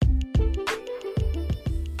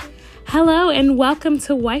Hello and welcome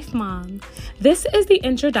to Wife Mom. This is the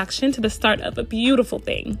introduction to the start of a beautiful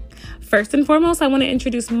thing. First and foremost, I want to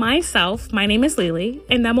introduce myself. My name is Lily,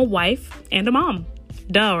 and I'm a wife and a mom.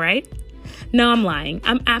 Duh, right? No, I'm lying.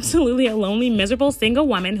 I'm absolutely a lonely, miserable single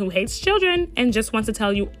woman who hates children and just wants to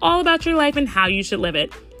tell you all about your life and how you should live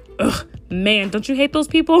it. Ugh, man, don't you hate those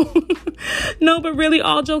people? No, but really,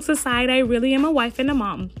 all jokes aside, I really am a wife and a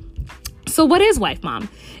mom. So what is Wife Mom?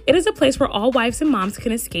 It is a place where all wives and moms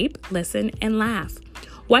can escape, listen, and laugh.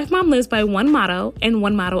 Wife Mom lives by one motto and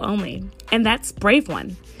one motto only, and that's Brave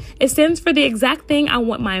One. It stands for the exact thing I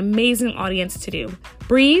want my amazing audience to do.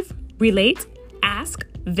 Breathe, relate, ask,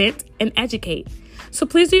 vent, and educate. So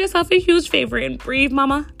please do yourself a huge favor and breathe,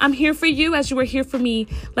 mama. I'm here for you as you were here for me.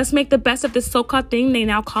 Let's make the best of this so-called thing they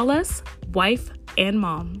now call us, wife and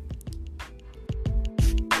mom.